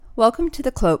Welcome to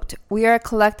The Cloaked. We are a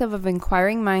collective of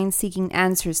inquiring minds seeking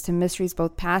answers to mysteries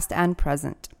both past and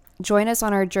present. Join us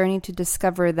on our journey to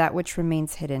discover that which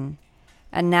remains hidden.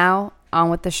 And now, on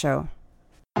with the show.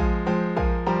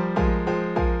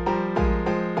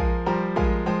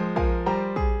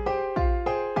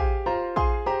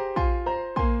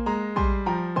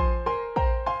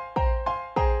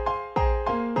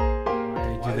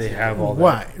 They have all that.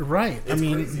 Why? Right. It's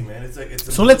crazy, man.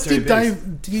 It's so let's deep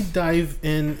dive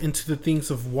into the things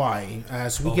of why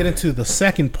as we get into the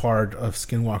second part of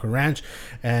Skinwalker Ranch,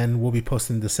 and we'll be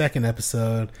posting the second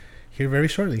episode here very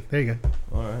shortly. There you go.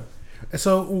 All right.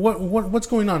 So what's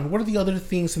going on? What are the other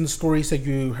things in the stories that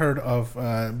you heard of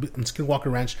on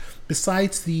Skinwalker Ranch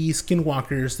besides the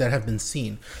skinwalkers that have been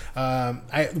seen?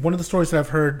 One of the stories that I've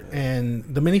heard and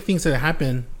the many things that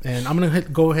happen, and I'm gonna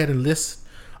go ahead and list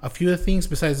a few of the things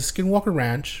besides the Skinwalker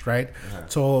Ranch, right? Uh-huh.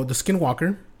 So the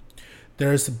Skinwalker,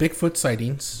 there's the Bigfoot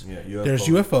sightings, there's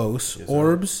UFOs, yes,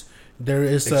 orbs, there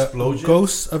is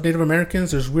ghosts of Native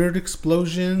Americans, there's weird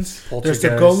explosions, there's the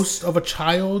ghost of a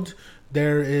child,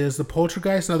 there is the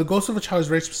poltergeist. Now the ghost of a child is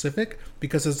very specific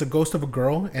because it's the ghost of a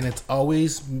girl and it's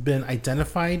always been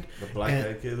identified. The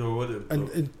black-eyed kid or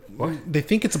what? They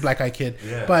think it's a black-eyed kid,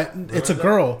 but it's a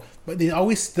girl. But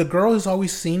the girl is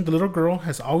always seen. The little girl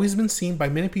has always been seen by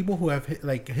many people who have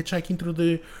hitchhiking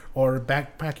through or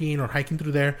backpacking or hiking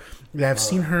through there. They have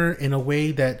seen her in a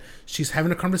way that she's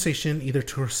having a conversation either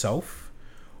to herself,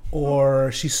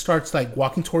 or she starts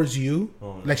walking towards you,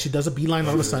 like she does a beeline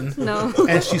all of a sudden,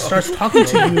 and she starts talking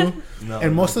to you.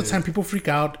 And most of the time, people freak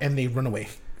out and they run away,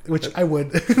 which I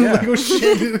would. Yeah. Oh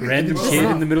shit! Random kid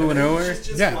in the middle of nowhere.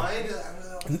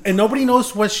 And nobody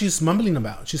knows what she's mumbling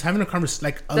about. She's having a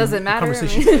conversation, doesn't matter.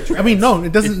 Conversation. I mean, no,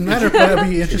 it doesn't matter. But it'd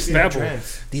be interesting.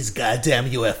 These goddamn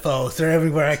UFOs, they're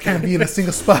everywhere. I can't be in a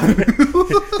single spot.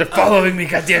 They're following me.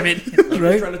 Goddamn it!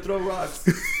 Right? Trying to throw rocks.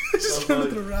 Just trying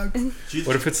to throw rocks.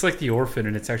 What if it's like the orphan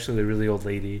and it's actually a really old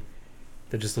lady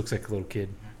that just looks like a little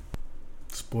kid?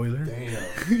 Spoiler. Damn.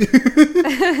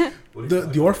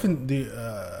 the orphan.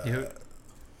 No,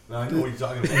 I know what you're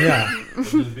talking about. Yeah. I'm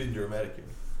just being dramatic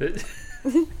here.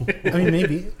 I mean,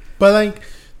 maybe, but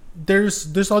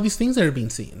there's all these things that are being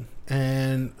seen,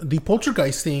 and the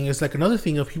poltergeist thing is another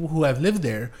thing of people who have lived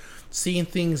there, seeing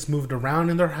things moved around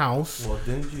in their house,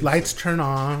 lights turn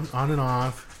on and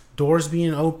off, doors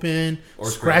being open, or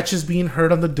scratches being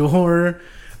heard on the door,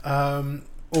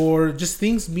 or just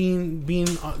things being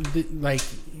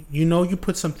you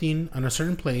put something on a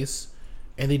certain place,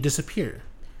 and they disappear.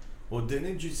 Well,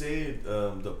 didn't you say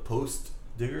the post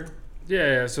digger?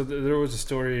 Yeah. So there was a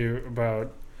story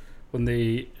about when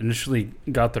they initially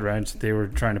got the ranch, they were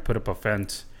trying to put up a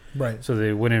fence. Right. So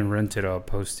they went and rented a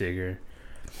post digger,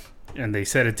 and they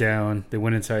set it down. They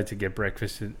went inside to get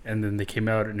breakfast, and then they came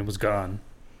out and it was gone.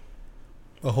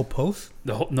 A whole post?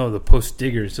 The post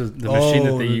digger. So the machine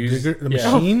that they used. The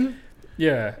machine?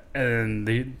 Yeah, and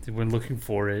they went looking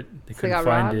for it. They couldn't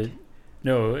find it.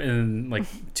 No, and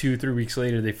 2-3 weeks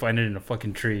later, they find it in a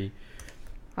fucking tree.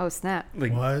 Oh, snap.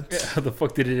 What? How the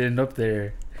fuck did it end up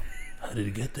there? How did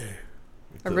it get there?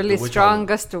 A really strong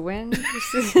gust of wind?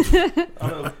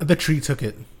 The tree took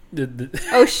it.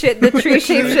 Oh shit, the tree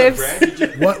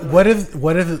shapeshifts.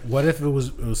 What if it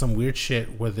was some weird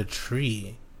shit where the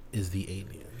tree is the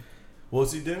alien? Well,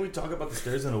 see, didn't we talk about the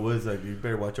stairs in the woods? You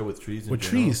better watch out with trees. With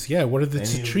trees, yeah. What are the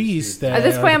trees that? At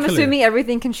this point, I'm assuming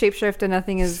everything can shapeshift and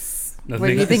nothing is what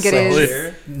you think it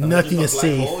is. Nothing is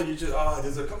safe.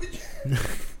 There's a couple.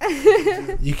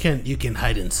 You can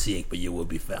hide and seek, but you will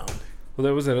be found. Well,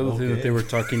 that was that other thing that they were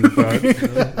talking about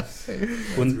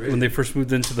when they first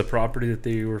moved into the property, that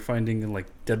they were finding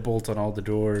deadbolts on all the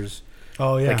doors.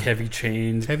 Oh yeah, heavy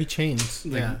chains.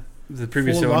 Yeah, the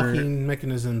previous full owner locking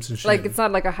mechanisms and shit. It's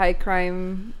not like a high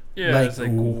crime. Yeah,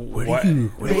 where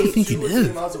do you think it is?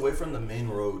 2 miles away from the main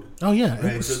road. Oh yeah,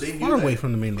 right? It was so they far away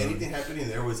from the main road. Anything happening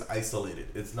there was isolated.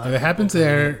 It's not. If it happens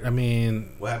there, I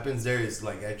mean, what happens there is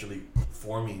actually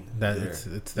forming. That there.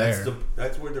 It's there.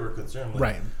 That's where they were concerned.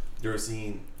 Right. They were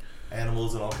seeing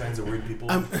animals and all kinds of weird people.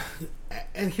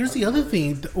 And here's the other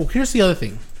thing. Here's the other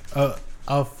thing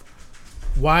of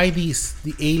why the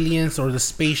aliens or the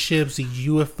spaceships, the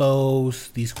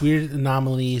UFOs, these weird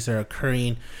anomalies are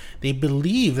occurring. They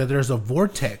believe that there's a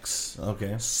vortex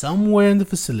somewhere in the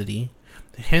facility,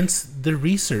 hence the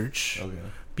research,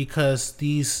 because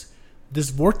this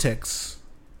vortex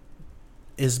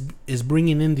is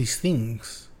bringing in these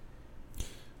things,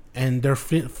 and they're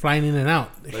flying in and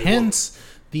out. Hence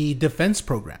the defense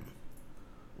program.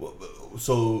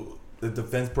 So the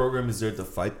defense program is there to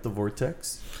fight the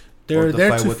vortex? They're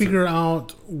there to figure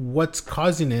out what's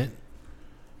causing it,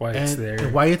 why it's there.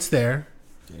 Why it's there.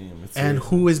 And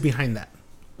who is behind that?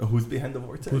 Who's behind the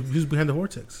vortex? Who's behind the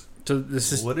vortex? So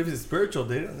this is What if it's spiritual?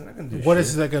 They're not gonna do What shit.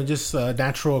 is like a just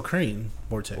natural occurring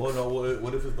vortex? Well, no.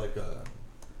 What if it's like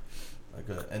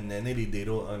an entity they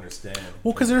don't understand?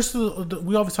 Well, because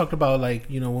we always talked about like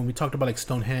when we talked about like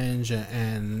Stonehenge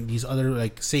and these other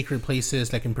like sacred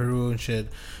places like in Peru and shit,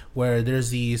 where there's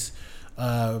these.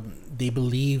 They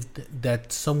believed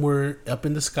that somewhere up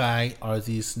in the sky are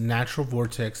these natural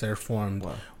vortex that are formed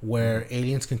where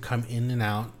aliens can come in and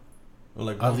out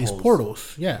of these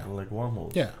portals. Yeah, like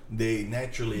wormholes. Yeah, they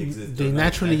naturally exist. They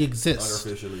naturally exist.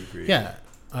 Artificially created. Yeah.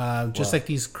 Just like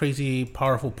these crazy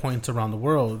powerful points around the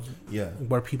world,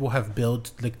 where people have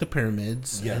built like the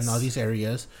pyramids and all these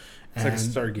areas. It's like a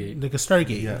Stargate. Like a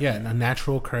Stargate, a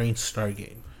natural occurring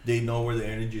Stargate. They know where the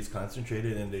energy is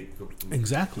concentrated and they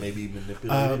maybe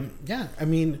manipulate it. Yeah, I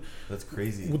mean... That's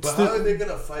crazy. But how are they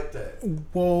going to fight that?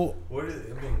 Well...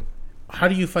 How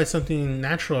do you fight something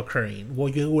natural occurring? Well,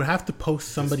 you would have to post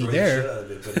somebody there.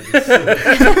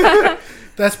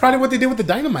 That's probably what they did with the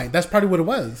dynamite. That's probably what it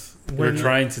was. They were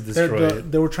trying to destroy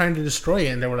it. They were trying to destroy it,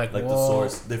 and they were like, the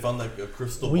source. They found like a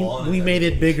crystal ball. We made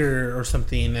it bigger or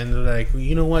something, and they're like, well,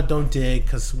 you know what? Don't dig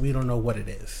because we don't know what it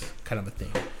is, kind of a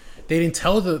thing. They didn't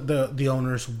tell the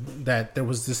owners that there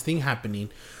was this thing happening.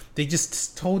 They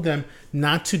just told them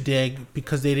not to dig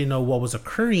because they didn't know what was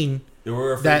occurring. They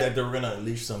were afraid that they were going to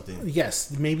unleash something.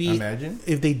 Yes, maybe. Imagine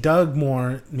if they dug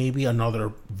more, maybe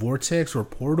another vortex or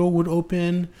portal would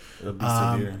open. It'll be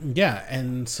severe. Yeah,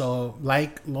 and so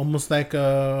almost like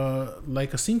a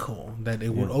sinkhole that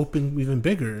it would open even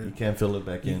bigger. You can't fill it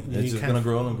back in. It's just going to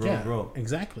grow and grow and grow.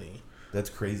 Exactly. That's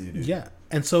crazy, dude. Yeah,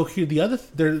 and so here the other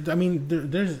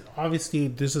there's obviously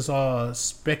this is all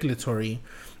speculatory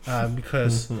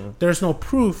because there's no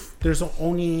proof. There's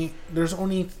only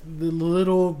the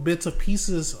little bits of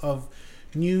pieces of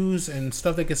news and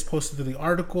stuff that gets posted to the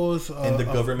articles and the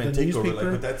government takeover.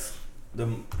 Like, but that's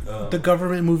the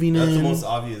government moving in. That's the most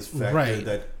obvious factor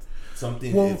that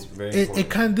something is very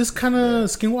important. This kind of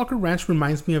Skinwalker Ranch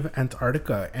reminds me of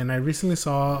Antarctica, and I recently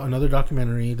saw another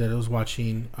documentary that I was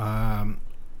watching on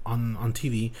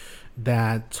TV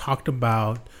that talked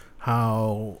about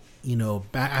how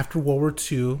back after World War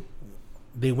II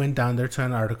they went down there to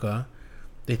Antarctica.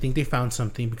 They think they found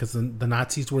something because the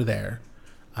Nazis were there,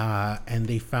 and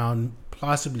they found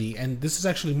plausibly, and this is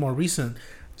actually more recent,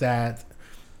 that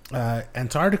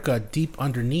Antarctica deep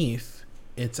underneath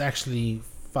it's actually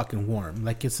fucking warm.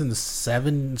 Like it's in the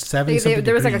 70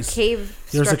 there was like a cave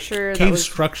structure. There was a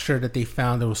structure that they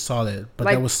found that was solid, but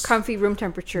like that was comfy room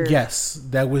temperature. Yes,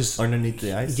 that was underneath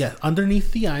the ice. Yeah,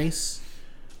 underneath the ice,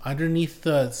 underneath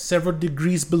several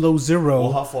degrees below zero.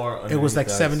 Well, how far? It was like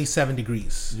 77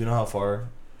 degrees. Do you know how far?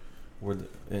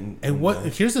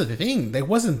 Here's the thing: they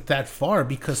wasn't that far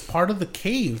because part of the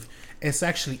cave is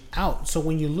actually out. So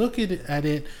when you look at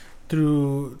it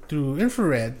through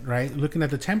infrared, right, looking at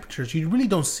the temperatures, you really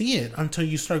don't see it until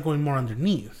you start going more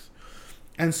underneath.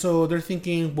 And so they're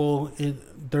thinking, well,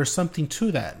 there's something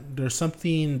to that. There's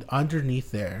something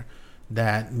underneath there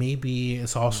that maybe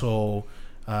is also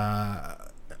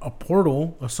a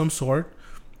portal of some sort.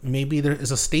 Maybe there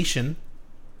is a station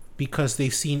because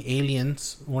they've seen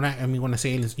aliens. When I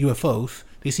say aliens, UFOs.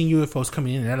 They've seen UFOs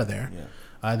coming in and out of there.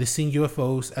 Yeah. They've seen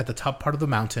UFOs at the top part of the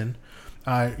mountain.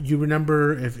 You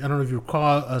remember, I don't know if you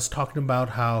recall us talking about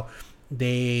how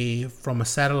they, from a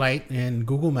satellite in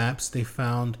Google Maps, they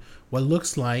found what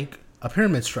looks like a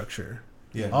pyramid structure.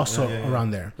 Yeah. Also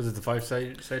around there. Was it the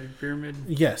 5-sided pyramid?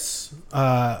 Yes.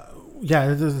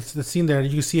 The scene there, you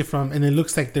can see it from, and it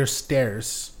looks like there's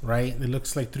stairs, right? It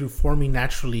looks like forming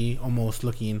naturally, almost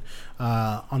looking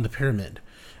on the pyramid.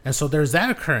 And so there's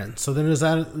that occurrence. So then there's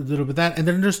that a little bit of that, and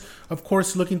then there's, of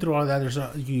course, looking through all of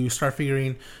that. You start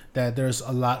figuring that there's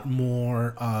a lot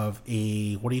more of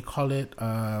a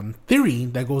theory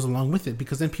that goes along with it,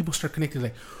 because then people start connecting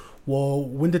like, well,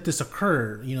 when did this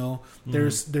occur?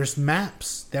 There's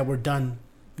maps that were done,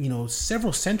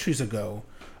 several centuries ago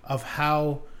of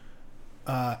how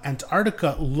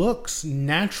Antarctica looks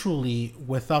naturally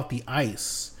without the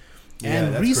ice.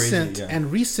 And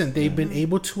recent, they've been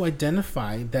able to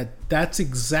identify that that's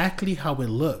exactly how it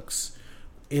looks.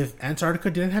 If Antarctica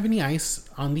didn't have any ice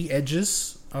on the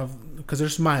edges because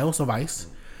there's miles of ice,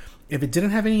 if it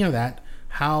didn't have any of that,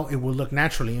 how it would look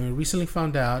naturally. And we recently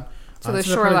found out. So the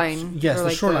shoreline. Yes, the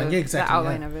shoreline. Exactly. The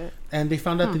outline of it. And they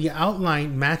found out that the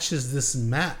outline matches this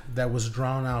map that was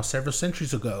drawn out several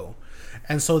centuries ago.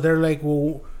 And so they're like,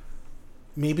 well,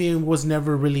 maybe it was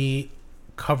never really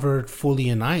covered fully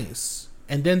in ice.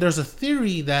 And then there's a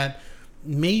theory that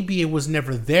maybe it was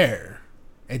never there.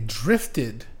 It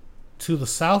drifted to the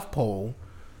South Pole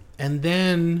and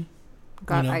then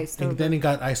got iced over. And then it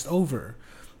got iced over.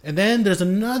 And then there's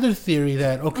another theory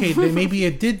that, okay, maybe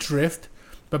it did drift,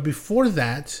 but before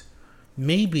that,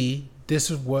 maybe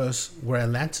this was where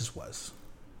Atlantis was.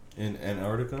 In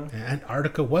Antarctica?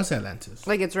 Antarctica was Atlantis.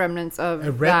 Like it's remnants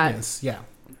of remnants, yeah.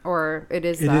 Or it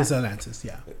is It is Atlantis,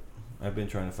 yeah. I've been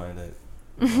trying to find that.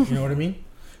 You know what I mean?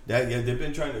 They've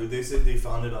been trying to. They said they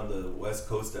found it on the west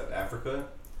coast of Africa,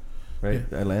 right?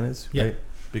 Yeah. Atlantis, yeah. right?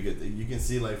 Because you can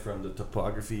see like from the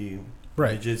topography,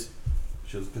 right? It just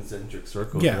shows concentric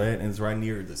circles, yeah. right? And it's right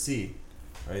near the sea,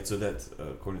 right? So that's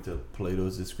according to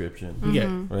Plato's description,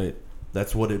 yeah, right?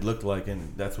 That's what it looked like,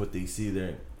 and that's what they see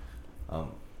there,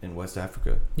 in West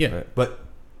Africa, yeah. Right? But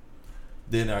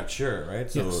they're not sure, right?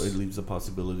 So yes. it leaves the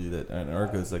possibility that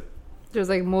Antarctica is like. There's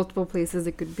like multiple places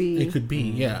it could be. It could be,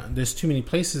 yeah. There's too many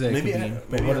places that maybe it could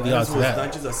be. Maybe what are the odds of that?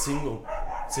 Not just a single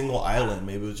island.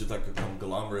 Maybe it was just like a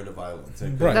conglomerate of islands.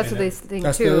 Like right. That's what they think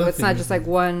That's too. It's not just like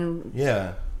one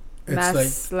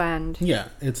mass land. Yeah,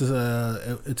 it's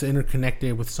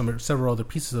interconnected with several other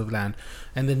pieces of land,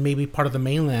 and then maybe part of the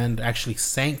mainland actually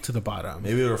sank to the bottom.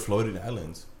 Maybe they were floating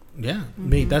islands. Yeah,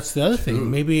 maybe that's the other thing.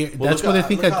 Maybe that's why they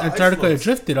think that Antarctica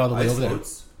drifted all the way over there.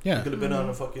 Yeah, it could have been on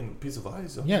a fucking piece of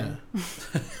ice. Yeah.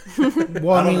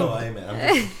 Well, I don't know.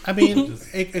 I mean,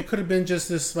 it could have been just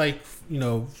this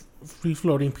free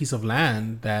floating piece of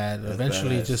land that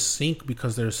eventually badass. Just sink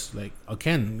because there's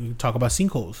again you talk about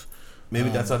sinkholes. Maybe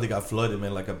that's how they got flooded,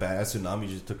 man. Like a badass tsunami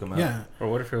just took them out. Yeah. Or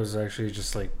what if it was actually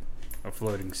just like a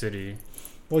floating city?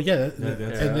 Well, yeah. And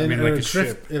then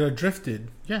it drifted.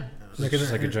 Yeah. It's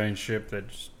just like a giant ship that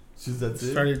just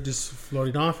started just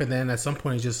floating off, and then at some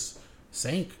point it just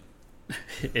sank.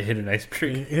 It hit an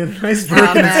iceberg. It hit an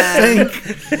iceberg and it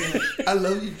sank. I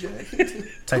love you, Jack.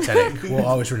 Titanic. We'll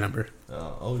always remember.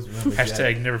 Always remember.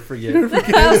 Hashtag never forget.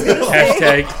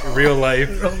 Hashtag real life.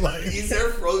 He's there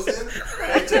frozen.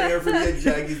 Hashtag never forget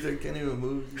Jack. He's there, can't even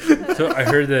move. So I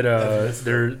heard that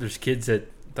there's kids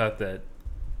that thought that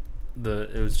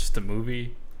it was just a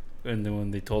movie. And then when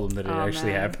they told them that it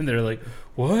actually happened, they're like,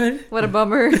 "What? What a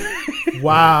bummer!"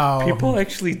 Wow, people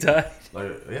actually died. I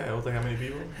don't think how many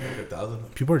people? Like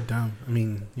 1,000. People are dumb. I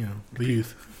mean, the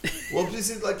youth. Well, you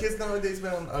see, kids nowadays,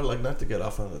 man. I like not to get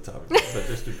off on the topic, but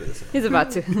they're stupid. He's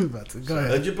about to. Go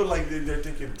ahead. But they're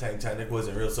thinking Titanic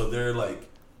wasn't real, so they're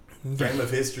frame of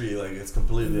history, it's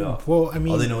completely off. Well, I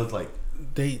mean, all they know is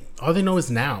all they know is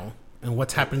now and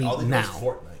what's happening all they now. Know is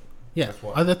Fortnite. Yeah,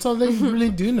 that's all they really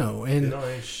do know, and they don't know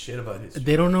any shit about history.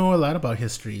 They don't know a lot about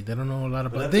history. They don't know a lot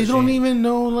about. They don't even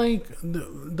know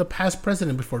the past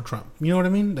president before Trump. You know what I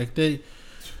mean? And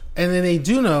then they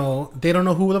do know. They don't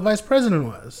know who the vice president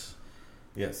was.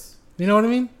 Yes. You know what I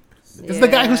mean? It's the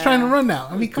guy who's trying to run now.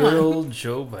 I mean, come on. Good old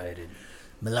Joe Biden.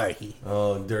 Malarkey.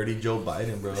 Oh, dirty Joe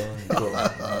Biden, bro. Go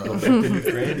back to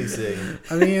Ukraine, he's saying.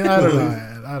 I mean, I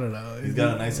don't know. He's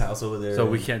got a nice house over there. So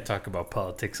we can't talk about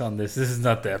politics on this. This is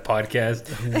not that podcast.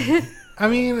 I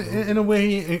mean, in a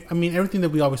way, everything that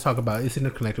we always talk about is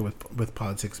interconnected with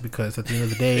politics because at the end of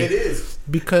the day, it is.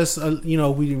 Because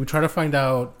we try to find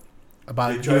out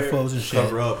about UFOs and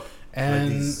shit,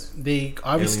 and they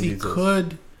obviously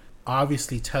could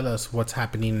tell us what's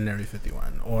happening in Area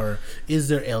 51, or is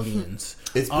there aliens?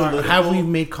 Have we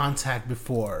made contact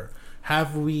before?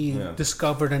 Have we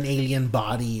discovered an alien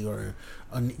body or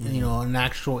an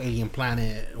actual alien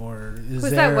planet? Or is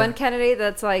Who's that one candidate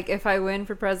that's like, if I win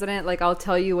for president, I'll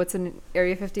tell you what's in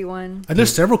Area 51? And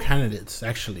there's several candidates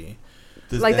actually.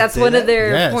 That's one of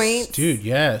their points. Dude,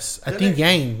 yes. I think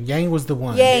Yang was the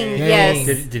one. Yang. Yes.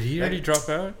 Did he already drop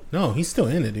out? No, he's still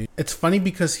in it, dude. It's funny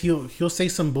because he'll say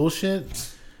some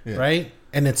bullshit, right?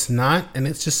 And it's not, and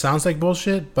it just sounds like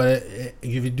bullshit. But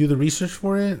if you do the research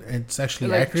for it, it's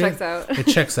actually accurate. Checks out. It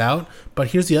checks out. But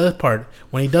here's the other part: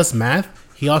 when he does math,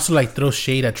 he also throws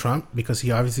shade at Trump because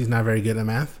he obviously is not very good at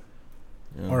math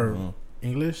or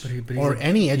English or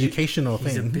any educational thing.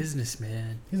 He's a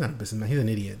businessman. He's not a businessman. He's an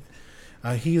idiot.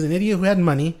 He's an idiot who had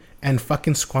money and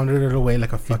fucking squandered it away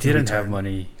like a fucking. He didn't have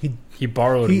money. He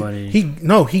borrowed money.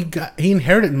 He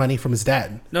inherited money from his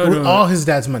dad. All his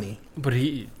dad's money. But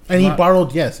he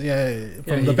borrowed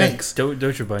from the banks.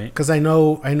 Deutsche Bank. Because I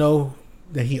know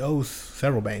that he owes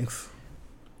several banks.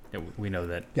 Yeah, we know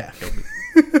that. Yeah.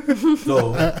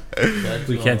 So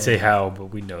we can't say how, but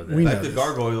we know that. We know the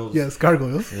gargoyles. Yes,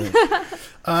 gargoyles. Yeah.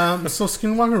 So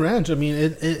Skinwalker Ranch. I mean,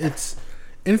 it's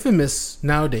infamous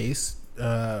nowadays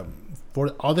for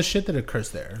all the shit that occurs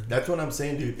there. That's what I'm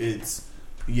saying, dude.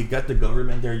 You got the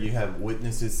government there. You have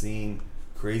witnesses seeing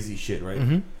crazy shit, right?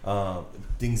 Mm-hmm.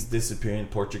 Things disappearing.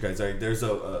 Portuguese. There's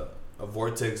a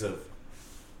vortex of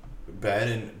bad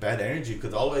energy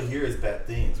because all I hear is bad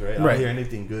things, right? I don't hear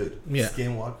anything good. Yeah.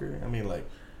 Skinwalker. I mean,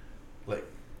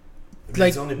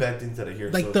 like the only bad things that I hear.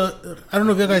 like so I don't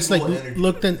know if you guys like evil energy.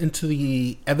 looked into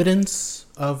the evidence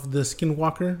of the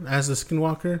Skinwalker as a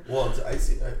Skinwalker. Well, I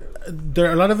see.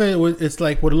 There a lot of it. It's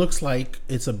like what it looks like.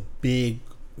 It's a big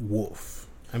wolf.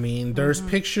 I mean, there's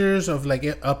pictures of like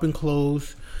it up and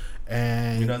close,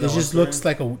 and it just looks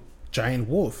like a giant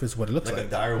wolf. Is what it looks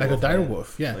like. Like a dire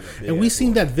wolf. Yeah. Like and we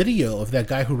seen that video of that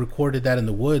guy who recorded that in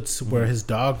the woods where his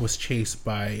dog was chased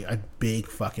by a big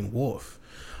fucking wolf.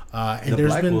 And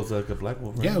there's black been wolf, like a black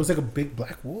wolf. Right? Yeah, it was like a big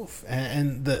black wolf.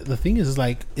 And the thing is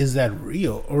like, is that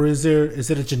real, or is it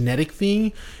a genetic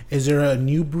thing? Is there a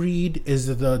new breed? Is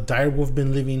it the dire wolf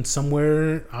been living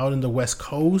somewhere out in the West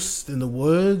Coast in the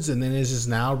woods, and then is just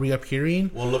now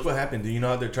reappearing? Well, look what happened. Do you know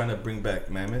how they're trying to bring back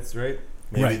mammoths? Right?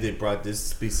 Maybe they brought this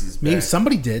species back. Maybe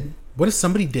somebody did. What if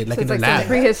somebody did, like so in the like lab? Some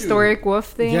prehistoric wolf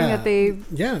thing that they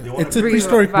it's a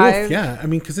prehistoric wolf. Yeah, I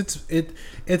mean, because it's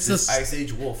this Ice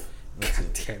Age wolf.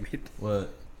 God damn it!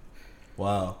 What?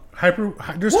 Wow.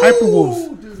 There's hyper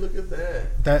wolves. Dude, look at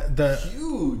that.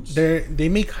 Huge. They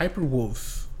make hyper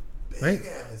wolves, right?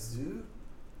 Yes, dude.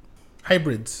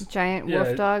 Hybrids. Giant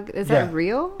wolf dog. Is that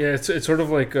real? Yeah, it's sort of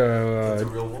like it's a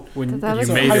real wolf. When you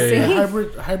made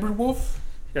a hybrid wolf.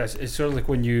 Yes, it's sort of like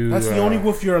when you. That's the only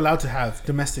wolf you're allowed to have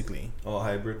domestically. Oh, a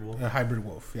hybrid wolf. A hybrid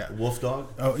wolf, yeah. Wolf dog.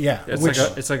 Oh yeah,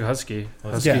 it's like a husky.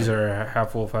 Huskies are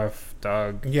half wolf, half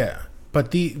dog. Yeah,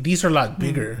 but these are a lot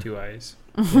bigger. 2 eyes.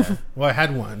 Yeah. Well, I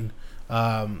had one.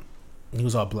 He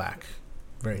was all black,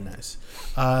 very nice.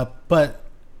 But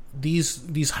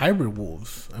these hybrid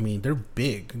wolves, I mean, they're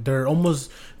big. They're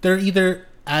either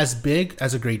as big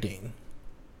as a Great Dane.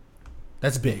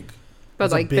 That's big. But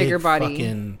that's like bigger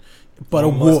body. But a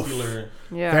wolf.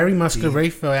 Yeah. Very muscular,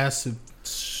 very fast,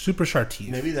 super sharp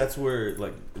teeth. Maybe that's where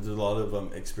like there's a lot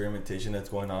of experimentation that's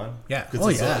going on. Yeah.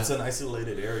 It's an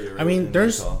isolated area. Right? I mean,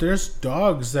 there's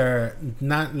dogs that are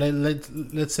not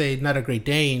let's say not a Great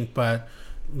Dane, but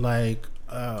like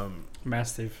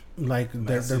Mastiff. Like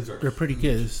they're pretty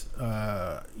good.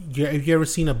 Have you ever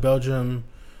seen a Belgium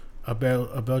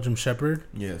Shepherd?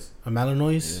 Yes. A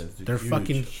Malinois? Yes, they're huge.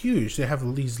 fucking huge. They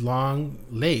have these long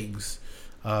legs.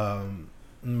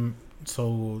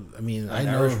 So I mean, I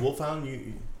know Irish Wolfhound.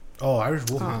 Irish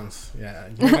Wolfhounds. Yeah,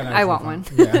 I want one.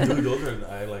 Yeah, dude,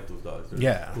 I like those dogs.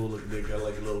 They're cool. They got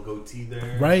like a little goatee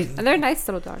there, right? And they're nice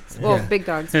little dogs. Well, big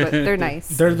dogs, but they're nice.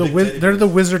 They're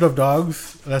the wizard of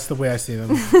dogs. That's the way I see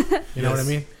them. You know what I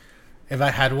mean? If I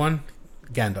had one,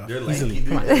 Gandalf. They're easily.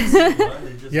 Come on.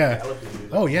 Yeah.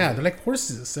 Oh yeah, they're like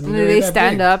horses. I mean, and they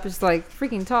stand up. It's like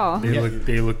freaking tall.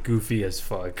 They look goofy as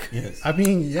fuck. Yes. I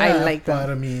mean, yeah. I like them. But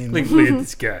I mean, look at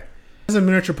this guy. It's a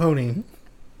miniature pony.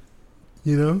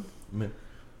 You know.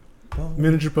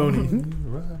 Miniature pony.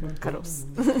 Cuddles.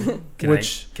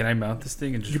 Can I mount this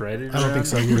thing and just ride it? I don't think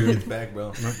so. You're back,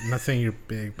 bro. Not saying you're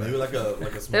big, but maybe like a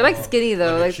small, they're like skinny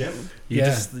though. like a Like chimp. You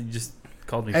just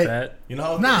called me fat. You know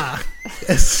how nah.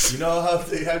 You know how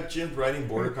they have chimp riding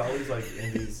border collies like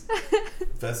in these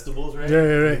festivals, right? Yeah,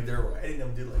 right. Like, they're riding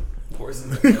them, dude, like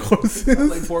horses.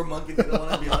 Like poor monkeys, they don't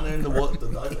want to be on there in the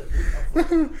dog.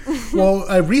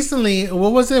 Well, recently,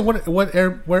 what was it? What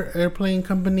airplane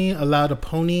company allowed a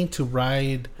pony to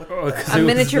ride a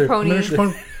miniature pony?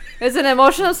 It's an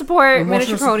emotional support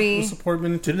miniature pony.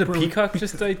 Didn't the peacock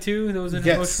just die too? That was an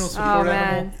emotional support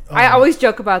animal. I always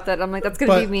joke about that. I'm like, that's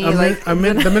gonna be me.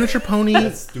 The miniature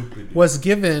pony stupid, was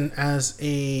given as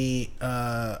a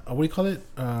what do you call it?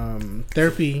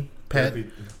 Therapy pet.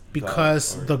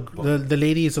 Because the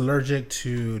lady is allergic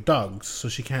to dogs, so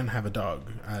she can't have a dog.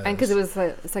 And because it was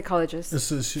a psychologist.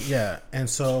 And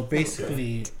so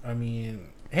basically, I mean,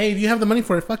 hey, if you have the money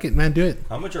for it, fuck it, man, do it.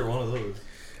 How much are one of those?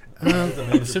 I'm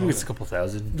assuming it's a couple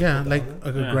thousand. Yeah, like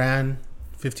a grand,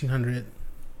 1,500.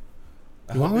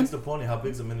 How big's the pony? How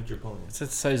big's a miniature pony? It's the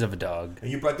size of a dog.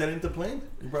 And you brought that into plane?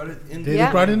 You brought it in? They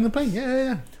brought it in the plane.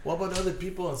 Yeah. What about other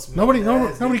people? Nobody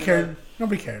cared.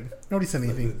 Nobody cared. Nobody said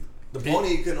anything. The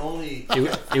pony can only...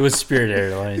 It was Spirit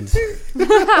Airlines.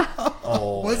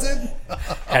 Oh. Was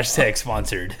it? #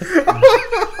 sponsored.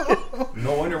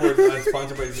 No wonder we're not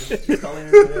sponsored by Keep calling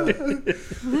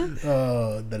it.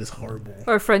 Oh, that is horrible.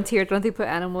 Or Frontier. Don't they put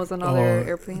animals on all their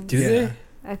airplanes? Do they?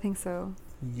 I think so.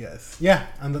 Yes. Yeah,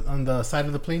 on the side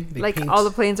of the plane. They like paint. all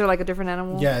the planes are like a different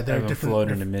animal? Yeah, they're different. Flown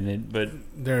in a minute, but...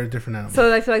 They're different animals.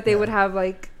 So I feel like they would have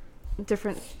like...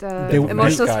 different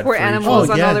emotional support animals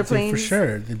on all their planes. For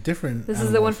sure. The different This animals.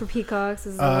 is the one for peacocks.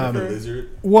 This is the one for lizard.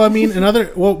 Well, I mean,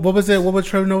 what was it? What was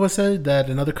Trevor Noah said? That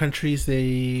in other countries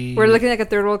we're looking like a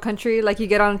third world country. Like you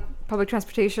get on public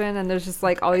transportation and there's just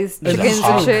like all these chickens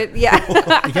and shit. Yeah.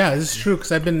 Yeah, this is true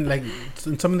because I've been like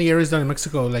in some of the areas down in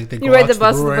Mexico, like they you go ride out the to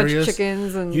bus the with a rural bunch areas. of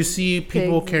chickens and you see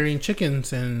people pigs carrying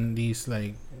chickens and these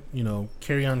like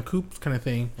carry-on coops kind of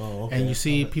thing. Oh, okay. And you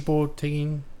see people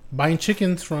buying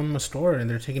chickens from a store, and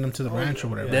they're taking them to the ranch or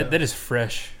whatever. That is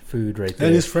fresh food right there.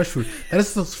 That is fresh food. That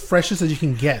is the freshest that you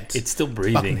can get. It's still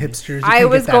breathing. Fucking hipsters. You I can't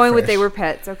was get that going with fresh. they were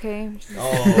pets, okay?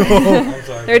 Oh, I'm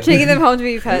sorry. They're taking them home to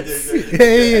be pets.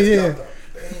 Yeah.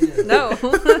 No.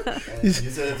 You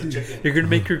said it's a chicken. You're gonna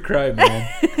make her cry, man.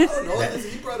 Oh, no,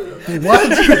 he brought it up.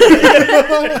 What?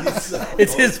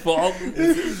 It's his fault.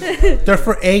 They're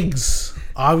for eggs.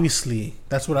 Obviously,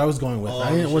 that's what I was going with. Oh,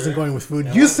 I wasn't sure? going with food.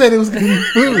 You said it was going to be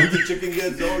food. The chicken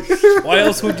gets old. Why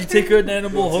else would you take an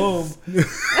animal home?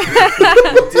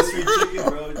 Rotisserie chicken,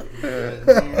 bro.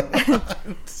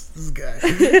 This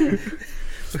guy.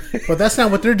 But that's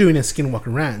not what they're doing at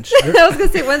Skinwalker Ranch. I was going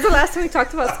to say, when's the last time we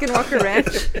talked about Skinwalker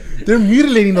Ranch? They're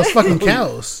mutilating those fucking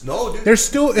cows. No, dude. It's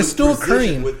still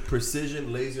occurring. With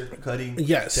precision laser cutting.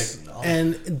 Yes, technology.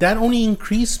 and that only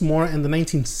increased more in the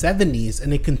 1970s,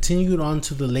 and it continued on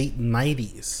to the late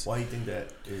 90s. Why do you think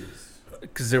that is?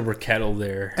 Because there were cattle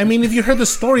there. I mean, if you heard the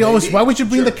story, always, Maybe. why would you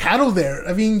bring the Sure. cattle there?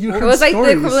 I mean, you heard It was like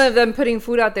stories. the equivalent of them putting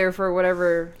food out there for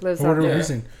whatever lives For out whatever there.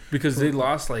 reason. Because they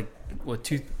lost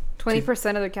 20%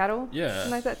 of their cattle? Yeah.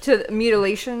 Something like that? To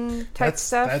mutilation type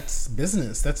stuff? That's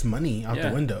business. That's money out the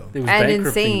window. It was And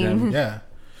bankrupting insane. them.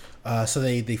 Yeah. So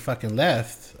they fucking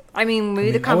left. I mean, maybe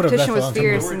I the mean, I would've left competition a was long time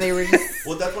fierce ago. and they were just...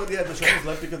 Well, that's why they had the Chinese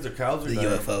left, because their cows are dying.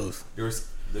 UFOs.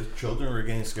 The children were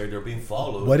getting scared. They were being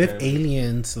followed. What if and-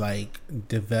 aliens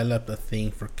developed a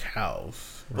thing for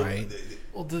cows, But right?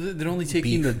 Well, they're only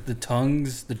taking the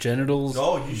tongues, the genitals.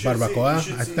 No, you should Barbacoa?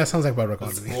 see That sounds like the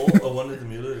barbacoa to me. skull of one of the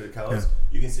mutilated cows. Yeah.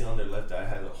 You can see on their left eye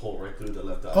had a hole right through the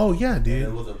left eye. Oh yeah, dude.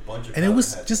 And it was a bunch of And it cows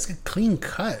was that had- just a clean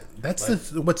cut. That's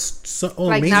what's so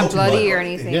like amazing. not to me. bloody or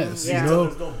anything. Yes, Yeah. you know,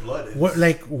 there's no blood. It's-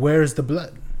 What where's the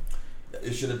blood?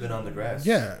 It should have been on the grass.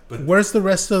 Yeah, but where's the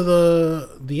rest of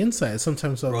the inside?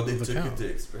 Sometimes of bro, they the took cow. it to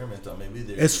experiment on. Maybe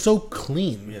they. It's so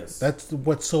clean. Yes. That's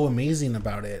what's so amazing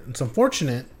about it. It's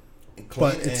unfortunate, clean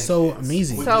but it's and so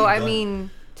amazing. quickly So, I done.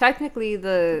 mean, technically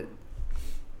the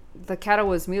cattle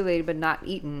was mutilated but not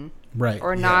eaten. right?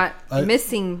 Or Yeah. not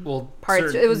missing Well, parts.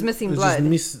 certain- It was missing It's blood.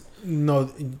 just no,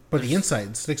 but the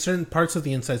insides, like certain parts of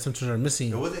the inside, sometimes are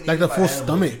missing. It wasn't Like eaten the full by animals.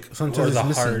 stomach, Or sometimes the is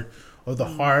missing, heart. or the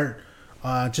heart.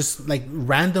 Just like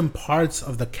random parts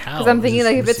of the cow. Because I'm thinking, is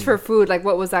like, if it's missing. for food, like,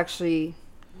 what was actually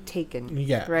taken?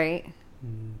 Yeah. Right?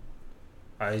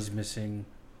 Eyes missing.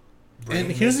 Brain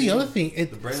And here's the missing. other thing. The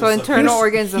brain So was internal sucked-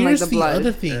 organs and, like, Here's the blood.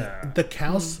 other thing. Yeah. The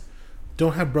cows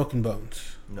don't have broken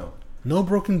bones. No. No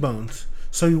broken bones.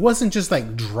 So he wasn't just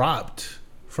like dropped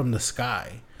from the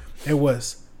sky. It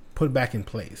was put back in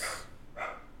place.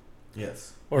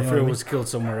 Yes. Or You if know what it I was killed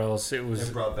somewhere else, it was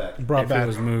And brought back. Brought if back. it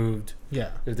was moved.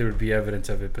 Yeah. If there would be evidence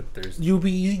of it, but there's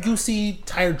You see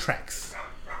tire tracks,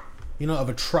 of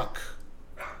a truck,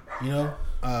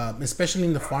 especially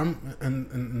in the farm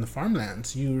in the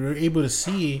farmlands, you're able to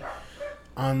see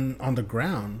on the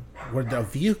ground where the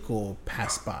vehicle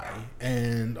passed by,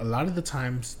 and a lot of the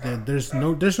times there's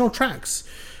no tracks.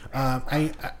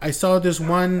 I saw this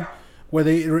one where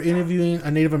they were interviewing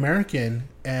a Native American,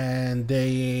 and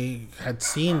they had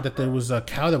seen that there was a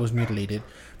cow that was mutilated.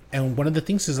 And one of the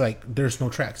things is like, there's no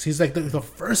tracks. He's like, the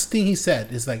first thing he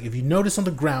said is like, if you notice on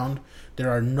the ground, there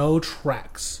are no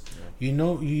tracks. You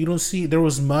don't see, there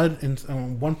was mud in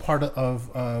one part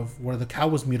of where the cow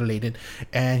was mutilated.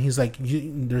 And he's like,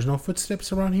 there's no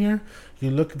footsteps around here.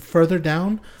 You look further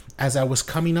down. As I was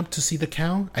coming up to see the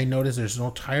cow, I noticed there's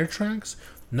no tire tracks,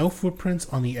 no footprints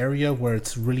on the area where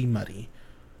it's really muddy.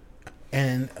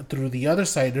 And through the other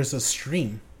side, there's a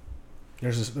stream. There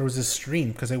was this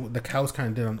stream because the cows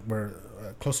kind of were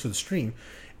close to the stream,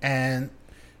 and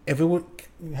if it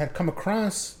had come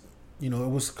across, it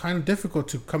was kind of difficult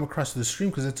to come across the stream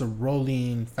because it's a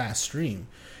rolling fast stream,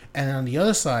 and on the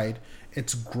other side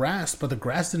it's grass, but the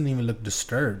grass didn't even look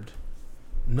disturbed,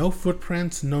 no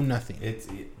footprints, no nothing. It's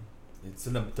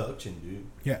an abduction, dude.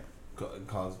 Yeah,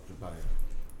 Caused by.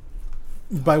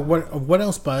 By what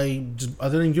else? By just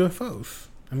other than UFOs?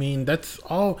 I mean, that's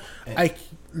all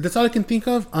that's all I can think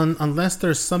of, unless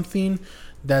there's something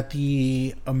that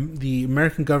the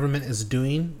American government is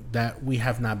doing that we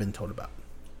have not been told about.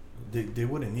 They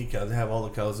wouldn't need cows. They have all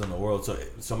the cows in the world. So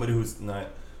somebody who's not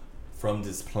from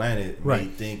this planet may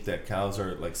think that cows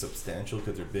are like substantial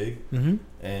because they're big,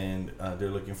 and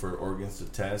they're looking for organs to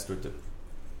test or to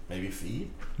maybe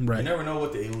feed. Right. You never know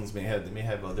what the aliens may have. They may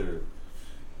have other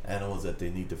animals that they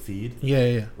need to feed.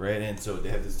 Yeah. Right, and so they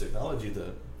have this technology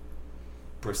to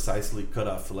precisely cut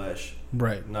off flesh,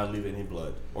 Right. not leave any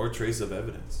blood or trace of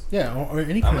evidence. Yeah, or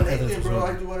any I'm kind an of alien, evidence. bro.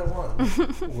 I do what I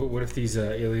want. what if these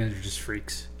aliens are just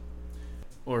freaks?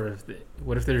 Or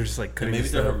what if they're just like cutting? Maybe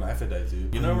they're hermaphrodites,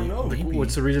 dude. You never know. Like,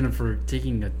 what's the reason for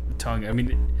taking a tongue? I mean,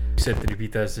 you said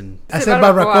tripitas and I said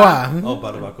barbacoa. Oh,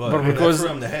 barbacoa. Barbacoa That's is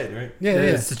from the head, right? Yeah,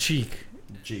 it's the cheek.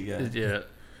 Cheek, Yeah.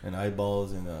 And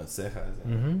eyeballs and cejas.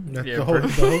 The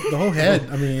whole head.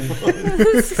 I mean,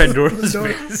 Pandora's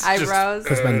face. Eyebrows.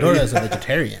 because Pandora is a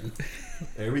vegetarian.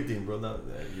 Everything, bro.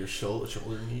 Your shoulder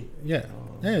meat. Yeah.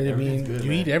 I mean, good, you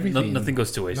man. eat everything. Nothing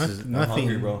goes to waste. Nothing, I'm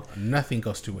hungry, bro. Nothing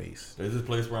goes to waste. There's this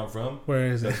place where I'm from. Where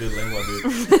is That's it? good lengua, dude.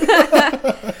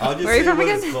 I'll just Where are you say from what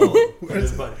again?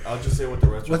 it's called. I'll just say what the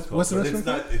restaurant's called. What's the But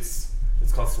restaurant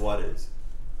it's called Suarez.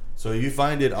 So if you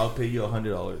find it, I'll pay you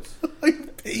 $100. I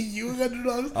pay you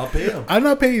 $100. I'll pay them. I'm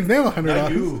not paying them Not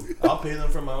 $100. you. I'll pay them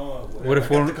from my own. What if I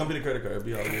got one- the company credit card? It'll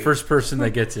be all good. First person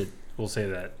that gets it, we'll say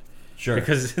that. Sure.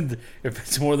 Because if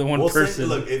it's more than one we'll person,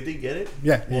 look, if they get it,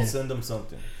 Yeah, we'll yeah. send them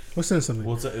something. We'll send something.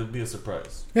 It'll be a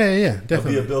surprise. Yeah, It'll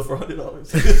definitely. be a bill for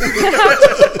 $100.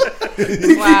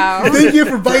 Wow. Thank you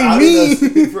for buying me.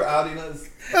 For outing us.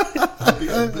 It'll be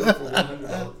a bill for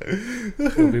 $100.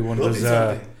 it'll be one of It'll be those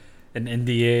something. an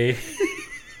NDA.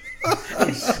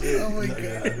 Oh my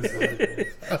God.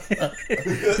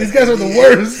 These guys are the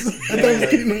worst. I thought I was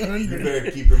getting You 100. better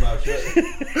keep your mouth shut.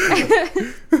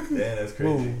 Damn, that's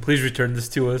crazy. Please return this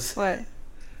to us. What?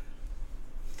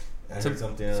 I heard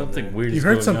something Something weird. You is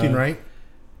heard going something, on. right?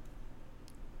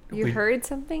 You We- heard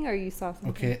something or you saw something?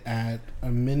 Okay, at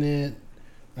the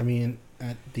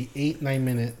 8-9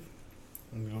 minute.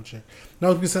 Let me go check.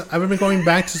 No, because I've been going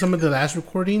back to some of the last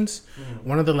recordings. Mm-hmm.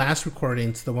 One of the last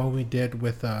recordings, the one we did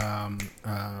with Bella,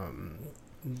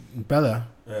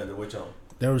 Yeah, the witch elm.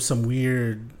 there was some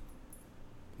weird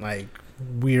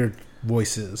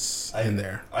voices in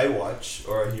there. I watch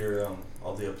or I hear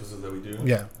all the episodes that we do.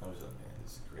 Yeah. I was like, man,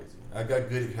 this is crazy. I got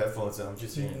good headphones and I'm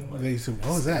just hearing. Like, They said,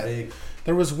 "What was that?" static.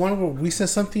 There was one where we said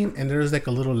something, and there was like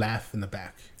a little laugh in the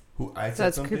back. Who I said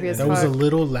That's something? creepy as There was a fuck.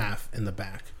 little laugh in the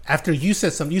back after you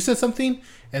said something. You said something,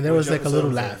 and there Which was like a episode little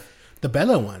was laugh. that? The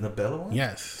Bella one. The Bella one?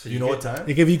 Yes. Do you know what time?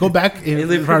 Like if you go back I in,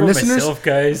 live for our listeners, myself,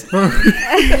 guys. for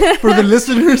the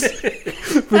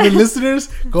listeners,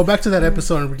 go back to that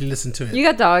episode and really listen to it. You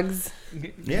got dogs.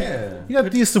 Yeah. You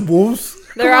got these wolves.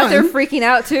 They're Come out there on. freaking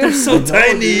out too. So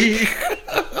tiny.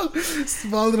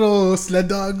 Small little sled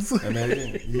dogs.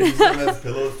 Imagine you use them as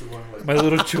pillows to one like My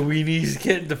little Chiweenies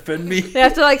can't defend me. They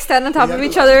have to like stand on top You of have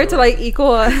each to other laugh, to bro. like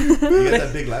equal. you got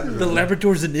that big Labrador. The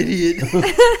Labrador's an idiot.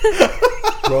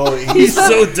 Bro, He's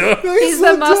so dumb. He's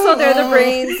the muscle, they're the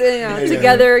brains. And, Yeah, yeah.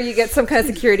 together, you get some kind of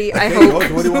security. I Hey, hope.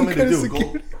 what do you want me to do? Some Go.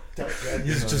 kind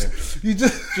He's just You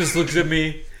just looks at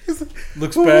me,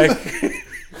 looks back.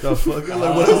 The fuck?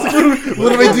 what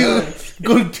do I do?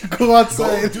 Go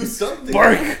outside. do something.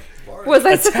 Bark. Was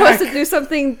I supposed to Attack. do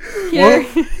something here?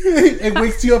 It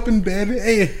wakes you up in bed.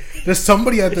 Hey, there's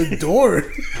somebody at the door.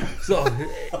 So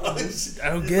I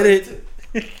don't get it.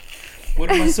 What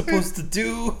am I supposed to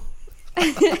do?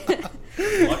 Lock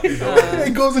your door.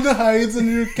 It goes into hides in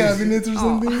your cabinets or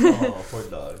something. Oh, poor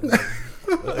dog. Like,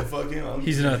 fuck him.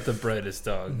 He's not the brightest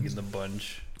dog in the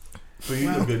bunch. But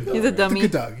he's a good dog. He's a right? It's a dummy.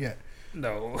 good dog, yeah.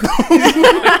 No.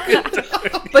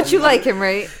 But you like him,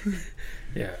 right?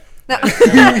 Yeah. No.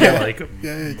 I like him.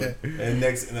 Yeah. And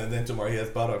then tomorrow he has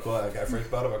barbacoa. I got French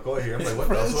barbacoa here. I'm like, what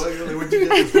the fuck? Like, where'd you get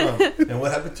this from? And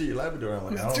what happened to your Labrador? I'm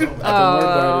like, I don't know.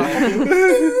 Oh.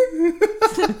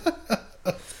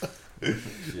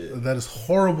 Shit. That is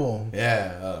horrible.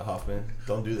 Yeah, Hoffman,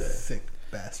 don't do that. Sick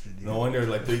bastard. Dude. No wonder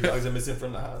like 3 dogs are missing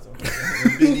from the house. I'm like,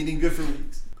 we've been eating good for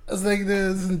weeks. It's like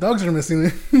the dogs are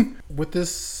missing. With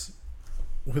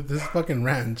this fucking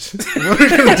ranch. What are we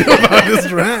gonna do about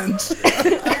this ranch?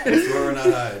 I swear we're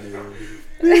not high,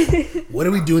 dude. What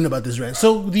are we doing about this ranch?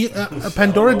 So the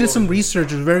Pandora did some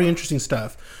research. It was very interesting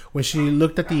stuff when she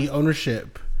looked at the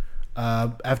ownership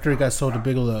after it got sold to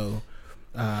Bigelow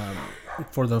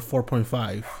for the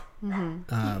 4.5.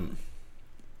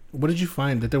 What did you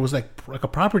find? That there was like a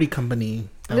property company.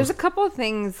 There's a couple of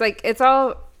things. Like, it's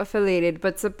all affiliated,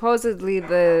 but supposedly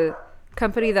the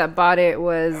company that bought it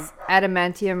was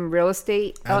Adamantium Real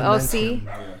Estate, LLC,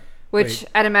 Adamantium. which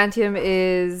adamantium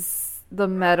is the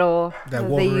metal That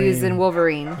that they use in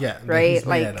Wolverine- Wolverine. Yeah, that right? he's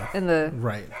made Like, out of. in the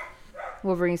Right.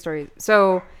 Wolverine story.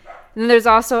 So, and then there's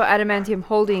also Adamantium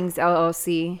Holdings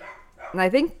LLC. And I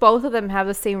think both of them have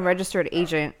the same registered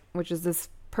agent, which is this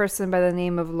person by the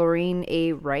name of Laureen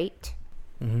A. Wright.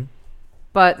 Mm-hmm.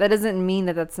 But that doesn't mean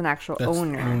that that's an actual That's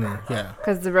owner. Yeah.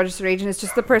 Because the registered agent is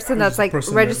just the person that's It's the like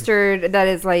person registered, that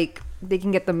is like, they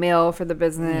can get the mail for the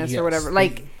business Yes. or whatever.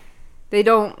 Like, they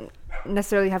don't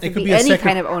necessarily have to It could be be a any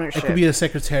kind of ownership. It could be a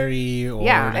secretary or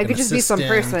yeah, like it an could just be some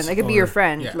person. assistant It could be your or-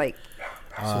 friend. yeah. Like,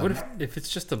 So what if it's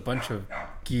just a bunch of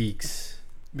geeks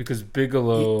Because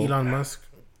Bigelow, Elon Musk,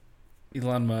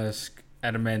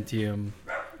 adamantium.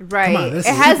 Right. Come on, It this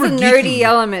is has a super nerdy geeky.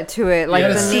 element to it, like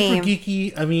it's the name. super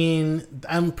geeky. I mean,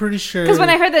 I'm pretty sure. Because when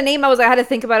I heard the name, I had to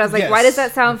think about it. I was like, why does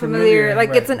that sound familiar? Like,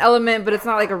 right. it's an element, but it's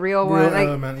not like a real one. Like,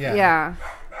 element, yeah.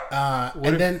 Yeah.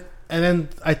 And then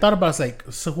I thought about it, like,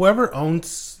 so whoever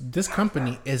owns this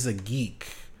company is a geek.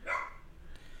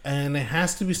 And it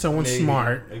has to be someone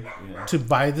smart to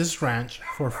buy this ranch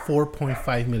for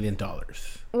 $4.5 million.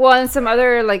 Well, and some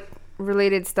other, like,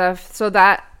 related stuff. So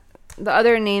that, the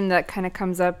other name that kind of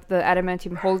comes up, the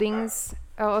Adamantium Holdings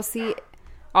LLC,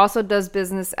 also does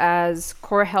business as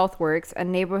Core Health Works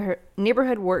and Neighborhood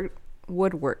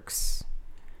Woodworks.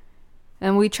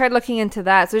 And we tried looking into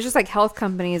that. So it's just like health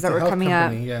companies that were coming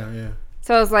up. Yeah.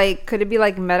 So I was like, could it be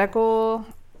like medical,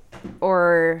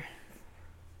 or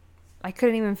I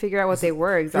couldn't even figure out what they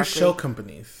were exactly. They're shell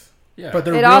companies. Yeah. But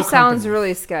they're it real all sounds companies.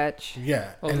 really sketch.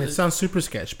 Yeah, and it sounds super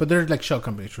sketch, but they're like shell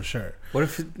companies for sure. What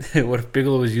if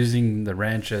Bigelow was using the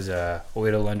ranch as a way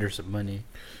to launder some money?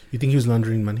 You think he was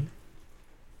laundering money?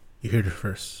 You heard it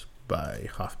first by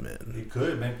Hoffman. He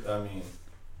could make. I mean,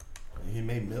 he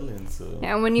made millions. So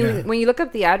Yeah, and when you look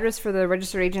up the address for the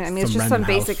registered agent, I mean, it's Some just some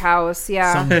random basic house.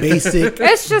 Yeah. Some basic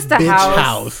It's just a bitch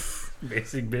house.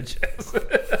 Basic bitch.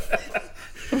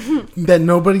 that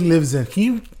nobody lives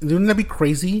in. Wouldn't that be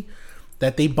crazy?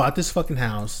 That they bought this fucking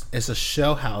house. It's a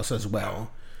shell house as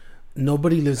well.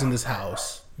 Nobody lives in this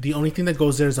house. The only thing that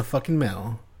goes there is a fucking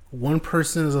mail. One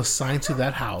person is assigned to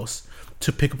that house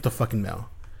to pick up the fucking mail.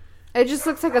 It just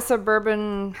looks like a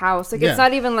suburban house. Like, Yeah. it's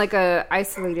not even like a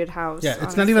isolated house. Yeah, it's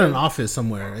honestly. not even an office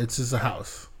somewhere. It's just a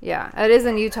house. Yeah, it is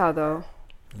in Utah though.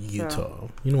 Utah.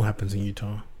 You know what happens in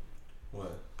Utah?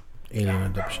 what? Alien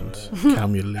abductions, cow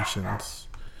mutilations,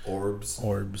 Orbs.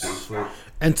 Bigfoot.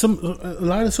 And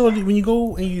when you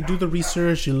go and you do the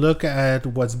research, you look at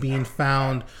what's being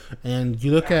found, and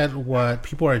you look at what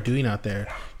people are doing out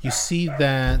there. You see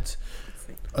that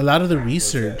a lot of the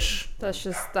research. That's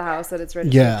just the house that it's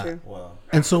registered to. Wow.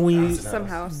 And so when you, Some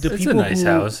house. the It's people a nice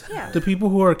house. Yeah. the people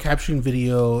who are capturing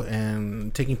video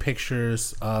and taking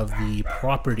pictures of the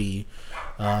property,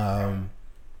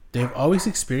 they've always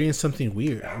experienced something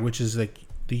weird, which is like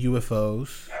the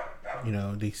UFOs. You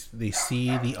know, they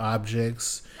see the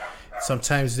objects.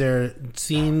 Sometimes they're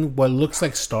seeing what looks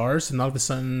like stars, and all of a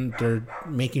sudden they're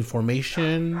making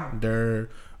formation. They're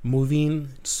moving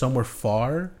somewhere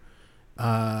far,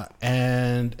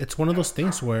 and it's one of those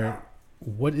things where,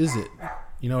 what is it?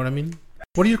 You know what I mean?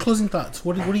 What are your closing thoughts?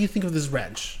 What do you think of this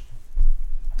ranch,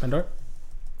 Pandora?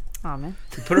 Oh man.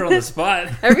 You put her on the spot.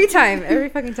 Every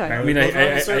fucking time. I mean,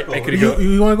 I could go.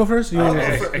 You want to go first?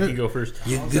 I can go first.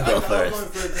 You go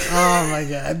first. Oh my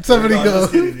God! Somebody go.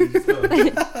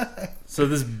 So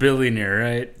this billionaire,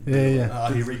 right?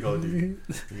 Yeah. Here we go, dude.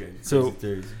 Okay, So-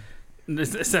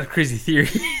 It's not a crazy theory.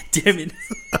 Damn it.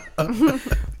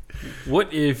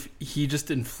 What if he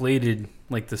just inflated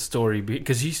like the story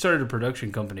because he started a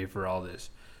production company for all this,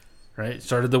 right?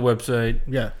 Started the website,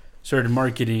 Yeah. started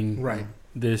marketing, Right.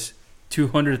 This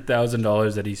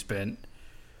 $200,000 that he spent.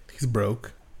 He's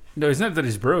broke. No, it's not that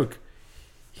he's broke.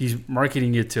 He's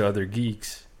marketing it to other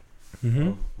geeks,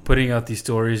 Mm-hmm. putting out these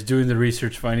stories, doing the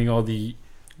research, finding all the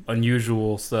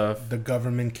unusual stuff. The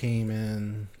government came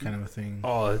in, kind of a thing.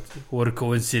 Oh, what a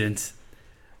coincidence.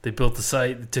 They built the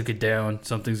site, they took it down,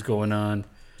 something's going on.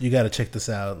 You got to check this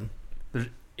out. There's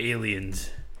aliens,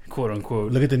 quote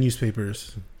unquote. Look at the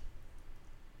newspapers.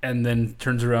 And then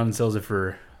turns around and sells it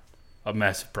for a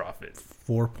massive profit.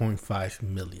 4.5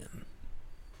 million.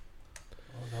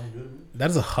 Oh, sounds good. That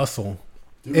is a hustle.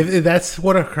 Dude. If that's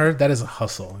what occurred, that is a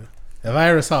hustle. If I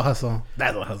ever saw a hustle,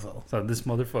 that's a hustle. So this He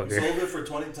motherfucker. sold it for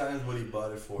 20 times what he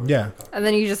bought it for. Yeah. And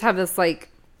then you just have this like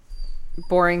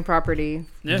boring property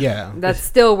Yeah. that's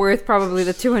still worth probably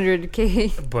the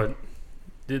 200K. But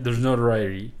there's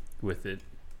notoriety with it,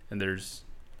 and there's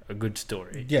a good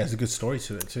story. Yeah, it's a good story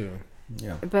to it, too.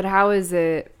 Yeah. But how is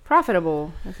it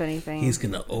profitable, if anything? He's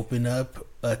going to open up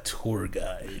a tour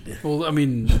guide. Well, I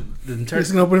mean, the entire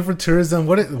He's going to open it for tourism.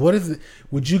 What is it?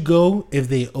 Would you go if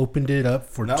they opened it up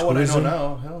for Not what I know tourism?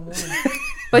 now. Hell no.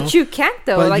 But No. you can't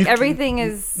though. But Like you can- everything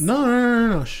is.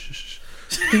 No. Shh.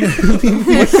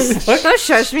 Don't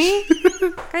shush me.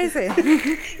 Guys,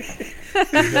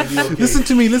 Listen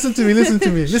to me. Listen,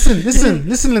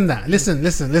 Linda.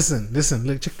 Listen.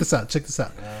 Look, check this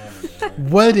out.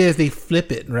 What if they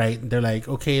flip it, right? They're like,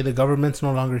 okay, the government's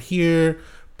no longer here,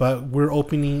 but we're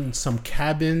opening some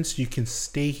cabins. You can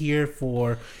stay here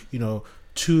for,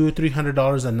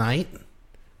 $200-300 a night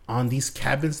on these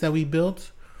cabins that we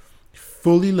built,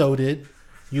 fully loaded.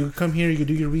 You could come here, you could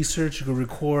do your research, you could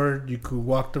record, you could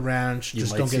walk the ranch, You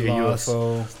just might don't see get a lost.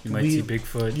 UFO. You might see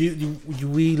Bigfoot.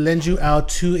 We lend you out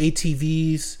 2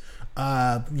 ATVs.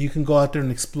 You can go out there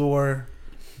and explore.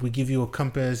 We give you a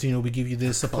compass. We give you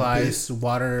the supplies,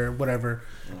 water, whatever.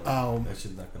 That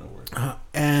shit's not gonna work.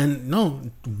 And no,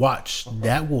 watch.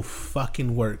 That will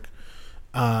fucking work.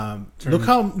 Look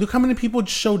how many people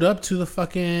showed up to the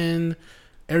fucking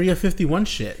Area 51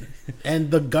 shit, and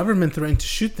the government threatened to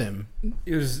shoot them.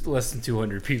 It was less than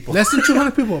 200 people. Less than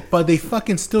 200 people, but they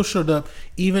fucking still showed up,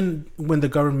 even when the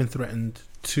government threatened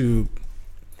to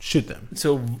shoot them.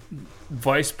 So,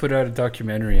 Vice put out a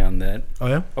documentary on that. Oh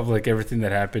yeah, of like everything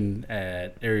that happened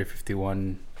at Area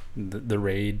 51, the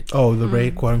raid. Oh, the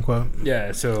raid, quote unquote.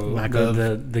 Yeah. So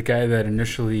the guy that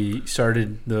initially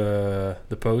started the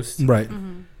post, right,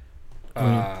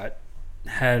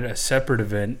 had a separate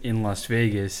event in Las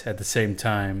Vegas at the same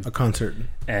time, a concert,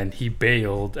 and he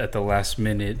bailed at the last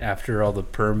minute after all the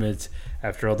permits,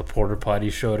 after all the porta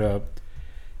potties showed up.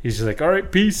 He's just like, all right,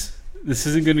 peace. This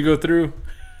isn't going to go through.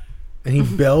 And he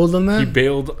bailed on that? He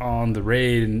bailed on the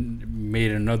raid and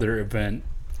made another event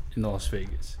in Las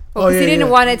Vegas. Well, because he didn't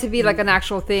want it to be like an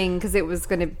actual thing because it was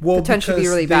going to potentially be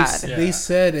really bad. They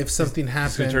said if something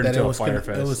happened that it was going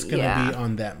to be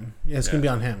on them. Yeah, it's going to be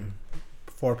on him.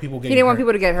 For people getting He didn't hurt. want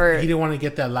people to get hurt. He didn't want to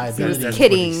get that liability. That's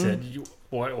kidding. What he said.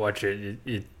 Watch it.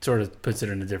 It sort of puts it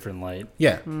in a different light.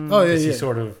 Yeah. Oh, yeah, He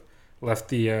sort of left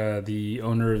the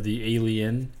owner of the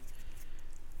alien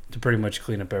to pretty much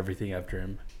clean up everything after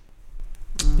him.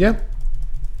 Yeah,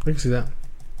 I can see that.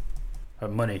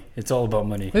 Money. It's all about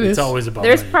money. It's always about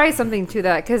There's money. probably something to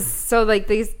that because like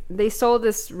they sold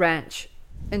this ranch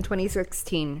in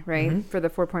 2016, right, for the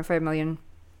 $4.5 million,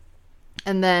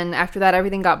 and then after that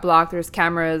everything got blocked. There's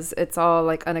cameras. It's all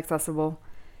like inaccessible.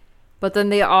 But then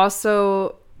they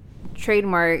also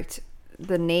trademarked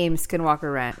the name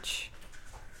Skinwalker Ranch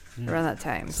around that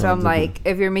time. So I'm like,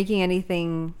 if you're making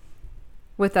anything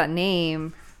with that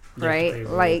name, right,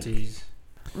 like.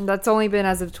 That's only been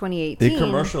as of 2018. They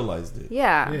commercialized it.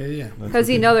 Yeah. Because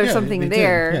there's something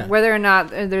there. Yeah. Whether or not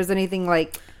there's anything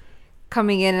like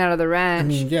coming in and out of the ranch. I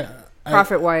mean, yeah.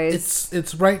 Profit-wise.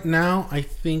 It's right now, I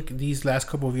think these last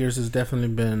couple of years has definitely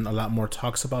been a lot more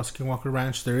talks about Skinwalker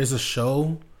Ranch. There is a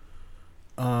show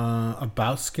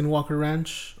about Skinwalker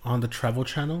Ranch on the Travel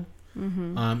Channel.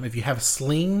 If you have a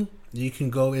Sling, you can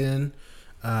go in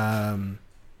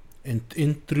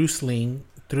through Sling,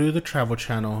 through the Travel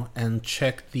Channel, and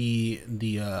check the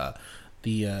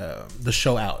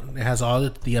show out. It has all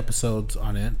the episodes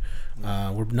on it.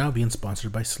 We're now being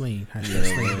sponsored by Sling.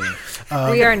 Sling.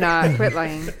 We are not. Quit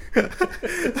lying.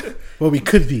 Well, we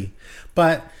could be,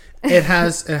 but it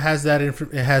has it has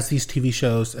these TV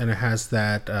shows, and it has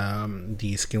that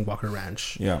the Skinwalker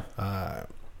Ranch. Yeah. I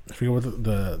forget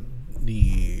what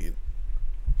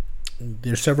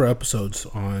there's several episodes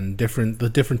on the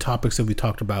different topics that we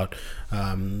talked about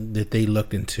that they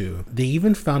looked into. They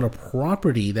even found a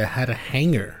property that had a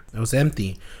hangar that was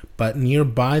empty, but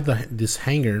nearby this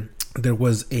hangar there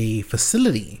was a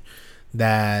facility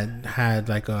that had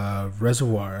like a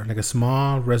reservoir, like a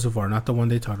small reservoir, not the one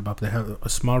they talked about, but they have a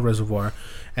small reservoir,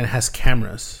 and it has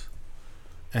cameras.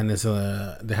 And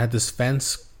they had this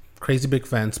fence, crazy big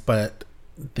fence, but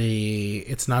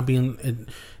it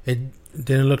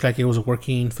didn't look like it was a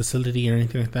working facility or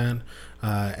anything like that.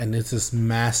 And it's this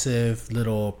massive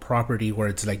little property where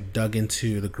it's like dug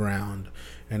into the ground,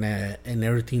 and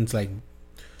everything's like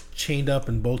chained up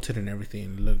and bolted and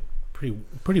everything. It looked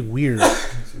pretty weird.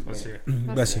 Bless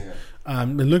you.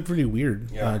 It looked really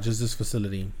weird. Yeah. Just this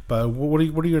facility. But what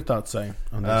are your thoughts, Si,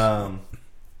 on this?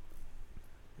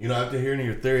 After hearing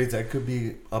your theories, that could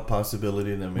be a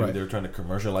possibility that maybe Right. they're trying to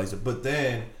commercialize it. But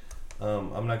then,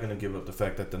 I'm not going to give up the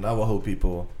fact that the Navajo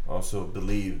people also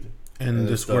believed And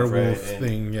this stuff, werewolf right?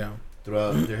 thing, yeah.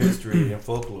 Throughout their history and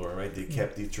folklore, right? They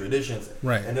kept these traditions.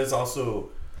 Right. And there's also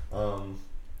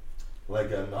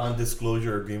like a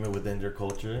non-disclosure agreement within their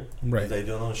culture. Right. They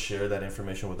don't share that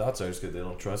information with outsiders because they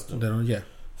don't trust them. They don't, yeah.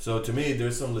 So to me,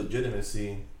 there's some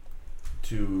legitimacy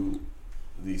to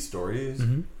these stories.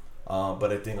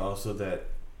 But I think also that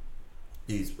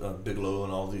these Bigelow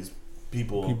and all these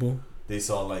people they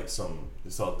saw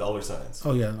dollar signs.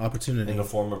 Oh yeah, opportunity in the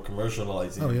form of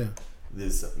commercializing.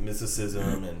 This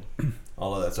mysticism and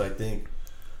all of that. So I think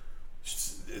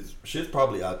shit's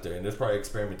probably out there, and there's probably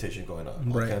experimentation going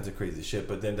on, all kinds of crazy shit.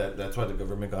 But then that's why the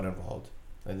government got involved,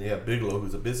 and they have Bigelow,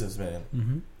 who's a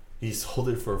businessman. He sold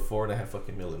it for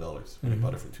 $4.5 million when he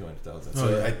bought it for $200,000.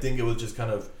 So I think it was just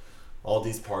kind of all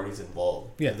these parties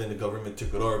involved. Yeah. And then the government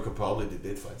took it over because probably they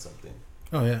did find something.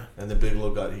 Oh yeah. And then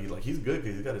Bigelow he's good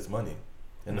because he got his money,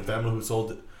 and the family who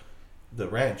sold it the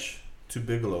ranch to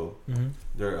Bigelow.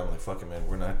 Mm-hmm. I'm like, fuck it, man.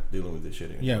 We're not dealing with this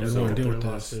shit anymore. Yeah, we don't deal with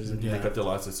this. They cut their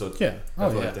losses. So yeah,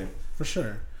 for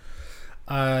sure.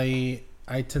 I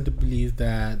tend to believe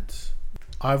that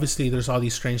obviously there's all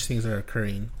these strange things that are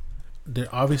occurring. There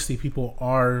obviously people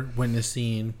are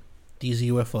witnessing these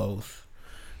UFOs.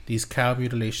 These cow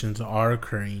mutilations are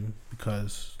occurring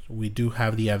because we do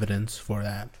have the evidence for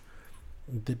that.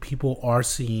 The people are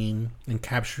seeing and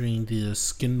capturing the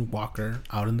Skinwalker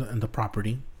out in the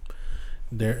property.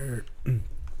 There,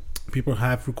 people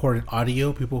have recorded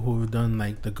audio. People who have done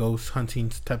like the ghost hunting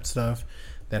type stuff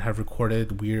that have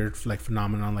recorded weird like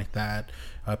phenomenon like that.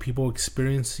 People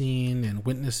experiencing and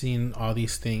witnessing all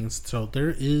these things. So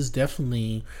there is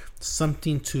definitely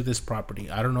something to this property.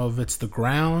 I don't know if it's the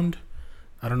ground.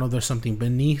 I don't know if there's something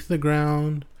beneath the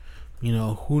ground. You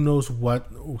know, who knows what.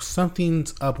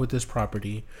 Something's up with this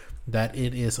property that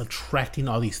it is attracting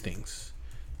all these things.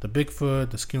 The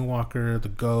Bigfoot, the Skinwalker, the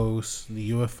ghosts,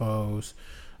 the UFOs,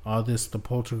 all this, the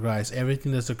poltergeist,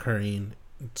 everything that's occurring.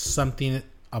 Something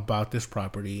about this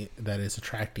property that is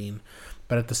attracting.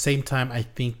 But at the same time, I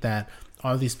think that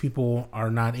all these people are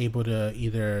not able to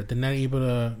they're not able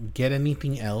to get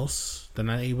anything else. They're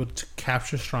not able to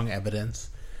capture strong evidence.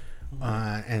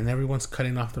 And everyone's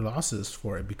cutting off their losses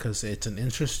for it because it's an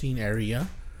interesting area.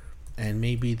 And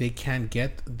maybe they can't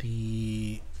get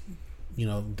the,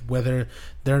 whether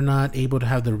they're not able to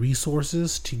have the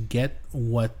resources to get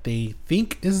what they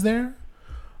think is there,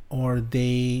 or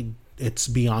it's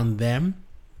beyond them,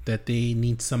 that they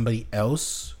need somebody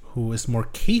else who is more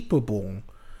capable.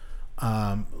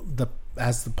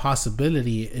 As the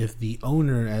possibility, if the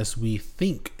owner, as we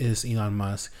think, is Elon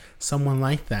Musk, someone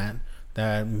like that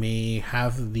may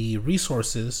have the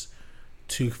resources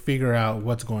to figure out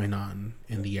what's going on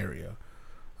in the area.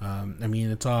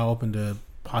 It's all open to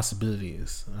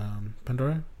possibilities.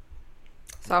 Pandora?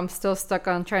 So I'm still stuck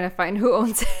on trying to find who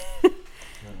owns it.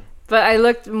 But I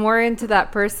looked more into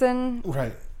that person.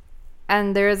 Right.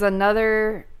 And there's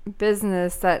another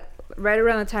business that right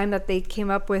around the time that they came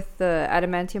up with the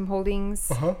Adamantium Holdings,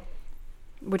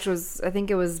 which was, I think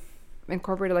it was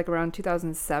incorporated like around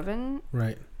 2007.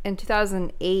 Right. In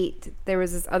 2008, there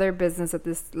was this other business that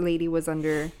this lady was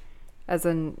under as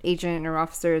an agent or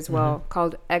officer as well,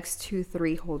 called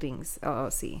X23 Holdings,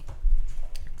 LLC.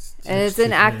 And it's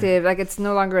inactive, like it's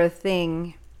no longer a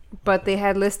thing, but they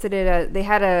had listed it as, they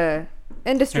had a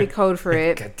industry code for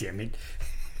it. God damn it.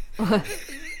 What?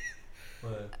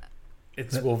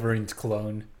 It's Wolverine's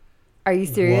clone. Are you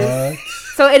serious? What?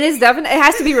 So it is definitely, it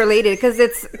has to be related because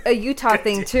it's a Utah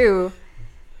thing too.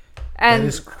 And that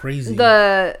is crazy.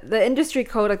 The industry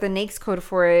code, like the NAICS code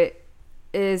for it,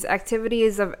 is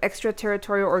activities of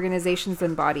extraterritorial organizations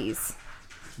and bodies.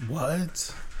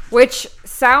 What? Which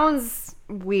sounds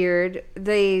weird. We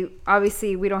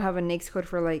don't have a NAICS code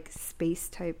for like space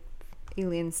type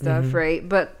alien stuff, right?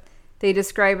 But they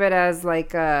describe it as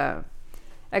like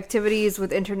activities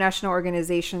with international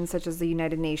organizations such as the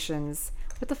United Nations.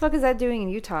 What the fuck is that doing in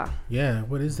Utah? Yeah,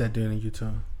 what is that doing in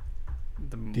Utah?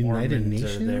 The United Mormons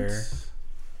Nations? are there.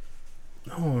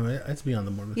 Oh, that's beyond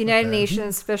the Mormons. United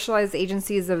Nations, specialized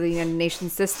agencies of the United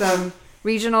Nations system,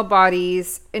 regional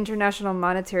bodies, International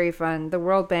Monetary Fund, the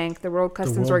World Bank, the World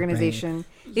Customs Organization.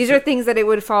 These are things that it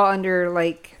would fall under,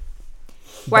 like,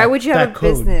 why would you have a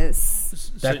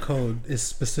business? That code is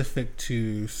specific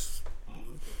to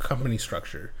company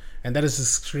structure. And that is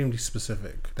extremely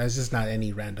specific. That's just not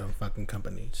any random fucking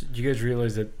company. So do you guys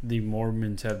realize that the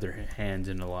Mormons have their hands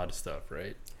in a lot of stuff,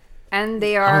 right? And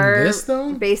they are on this,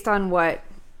 though? Based on what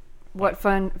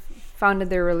founded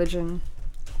their religion?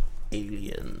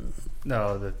 Alien.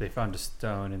 No, that they found a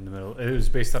stone in the middle. It was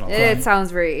based on a It sounds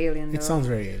very alien, though. It sounds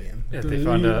very alien. Yeah, they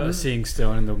found a seeing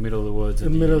stone in the middle of the woods.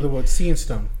 In the middle of the woods. Seeing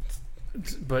stone.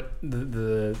 But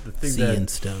the thing seeing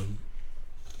stone.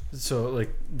 So, like,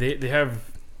 they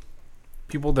have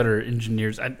people that are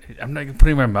engineers. I'm not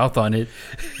putting my mouth on it.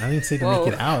 I didn't say to make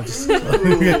it out. Just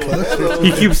get closer.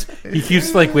 He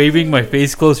keeps like waving my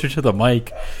face closer to the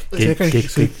mic. Get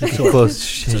close.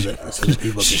 So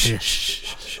people can hear.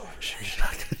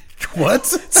 What?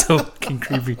 So fucking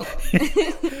creepy.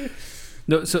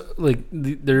 No, so like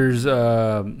there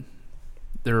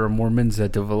are Mormons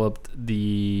that developed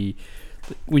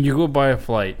when you go buy a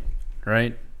flight,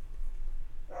 right?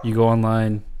 You go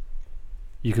online.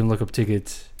 You can look up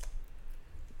tickets,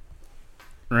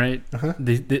 right?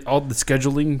 All the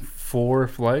scheduling for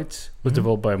flights was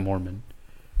developed by a Mormon.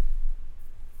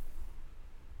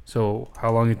 So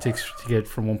how long it takes to get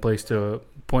from one place to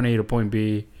point A to point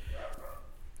B,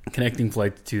 connecting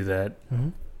flights to that,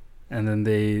 and then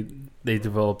they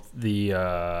developed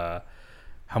the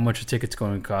how much a ticket's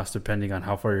going to cost depending on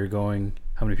how far you're going,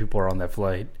 how many people are on that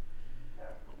flight.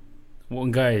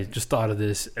 One guy just thought of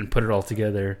this and put it all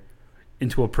together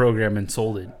into a program and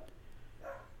sold it.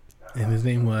 And his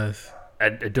name was...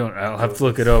 I'll have to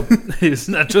look it up. It's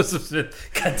not Joseph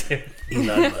Smith. God damn it.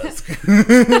 Elon Musk.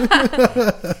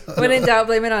 When in doubt,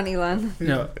 blame it on Elon.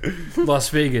 No, Las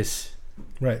Vegas.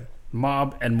 Right.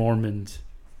 Mob and Mormons.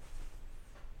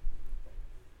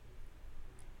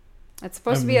 It's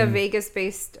supposed to be a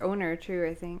Vegas-based owner, too,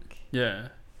 I think. Yeah.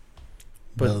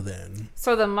 But well, then.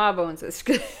 So the mob owns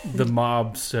it. The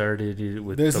mob started it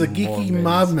with There's the a geeky Mormons.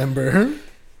 mob member.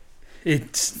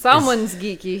 Someone's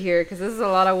geeky here because this is a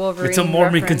lot of Wolverine. It's a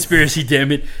Mormon reference. Conspiracy,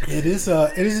 damn it! It is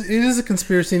a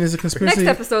conspiracy. And it's a conspiracy.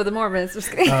 Next episode, the Mormons.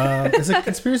 Just kidding. It's a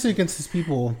conspiracy against these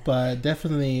people, but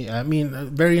definitely, I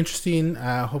mean, very interesting.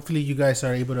 Hopefully, you guys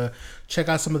are able to check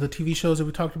out some of the TV shows that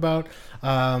we talked about.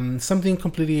 Something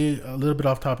completely a little bit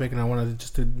off topic, and I wanted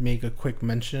just to make a quick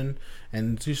mention.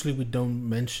 And usually, we don't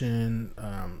mention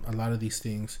a lot of these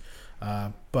things.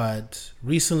 But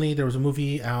recently there was a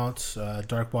movie out,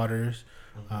 Dark Waters.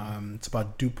 It's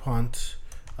about DuPont,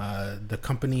 the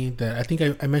company that I think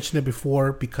I mentioned it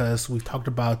before because we talked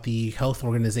about the health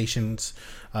organizations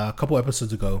a couple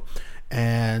episodes ago,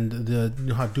 and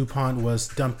how DuPont was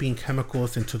dumping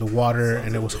chemicals into the water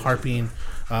and it was hurting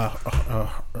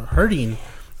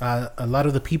a lot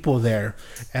of the people there.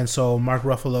 And so Mark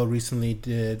Ruffalo recently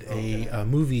did a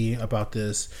movie about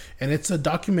this, and it's a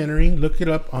documentary. Look it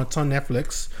up. It's on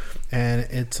Netflix, and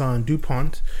it's on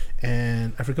DuPont,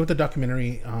 and I forget what the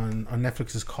documentary on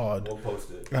Netflix is called. We'll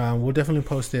post it. We'll definitely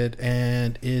post it,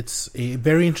 and it's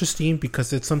very interesting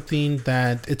because it's something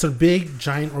that it's a big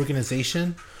giant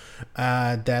organization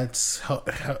that's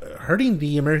hurting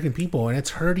the American people, and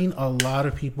it's hurting a lot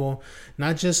of people,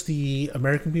 not just the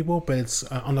American people, but it's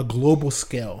on a global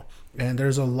scale. And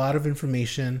there's a lot of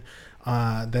information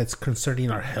that's concerning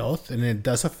our health, and it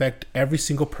does affect every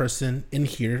single person in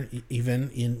here,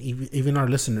 even our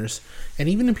listeners, and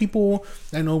even in people.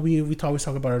 I know we always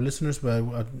talk about our listeners, but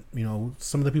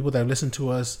some of the people that listen to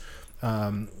us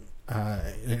in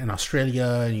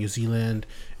Australia and New Zealand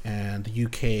and the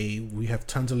UK, we have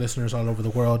tons of listeners all over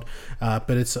the world, but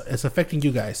it's affecting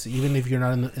you guys. Even if you're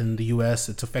not in the US,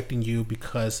 it's affecting you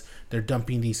because they're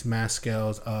dumping these mass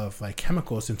scales of like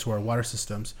chemicals into our water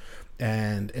systems,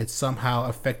 and it's somehow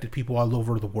affected people all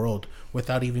over the world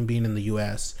without even being in the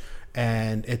US,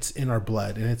 and it's in our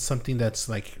blood, and it's something that's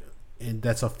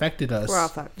affected us.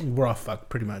 We're all fucked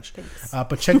pretty much.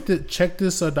 But check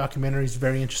this documentary. It's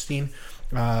very interesting.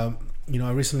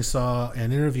 I recently saw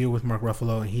an interview with Mark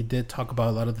Ruffalo, and he did talk about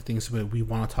a lot of the things that we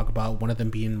want to talk about, one of them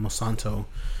being Monsanto.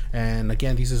 And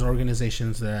again, these are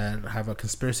organizations that have a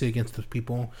conspiracy against the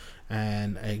people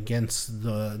and against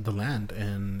the land,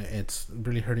 and it's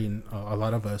really hurting a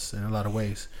lot of us in a lot of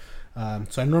ways.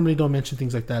 So I normally don't mention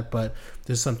things like that, but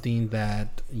there's something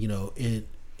that,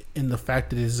 in the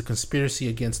fact that it is a conspiracy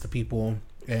against the people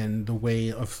and the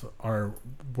way of our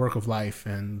work of life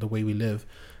and the way we live.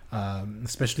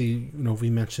 Especially, we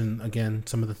mentioned again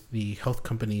some of the health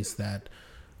companies that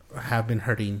have been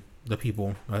hurting the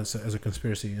people as a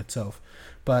conspiracy itself.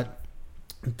 But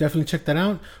definitely check that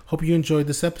out. Hope you enjoyed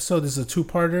this episode. This is a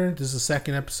two-parter. This is the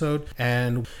second episode,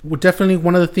 and we're definitely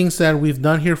one of the things that we've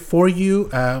done here for you,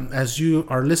 as you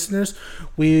are listeners.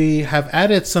 We have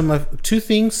added two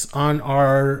things on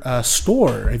our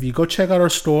store. If you go check out our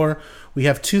store, we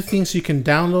have two things you can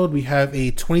download. We have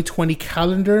a 2020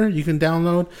 calendar you can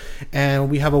download, and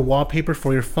we have a wallpaper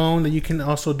for your phone that you can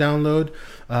also download.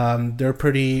 They're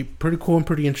pretty cool and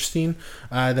pretty interesting.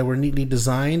 That were neatly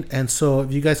designed, and so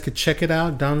if you guys could check it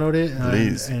out, download it,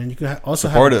 please. And you can also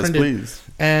support have it printed. Us,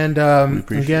 please. And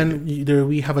again,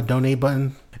 we have a donate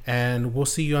button, and we'll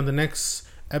see you on the next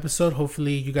episode.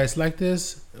 Hopefully, you guys like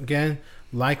this. Again,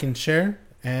 like and share,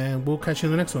 and we'll catch you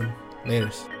in the next one.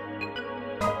 Laters.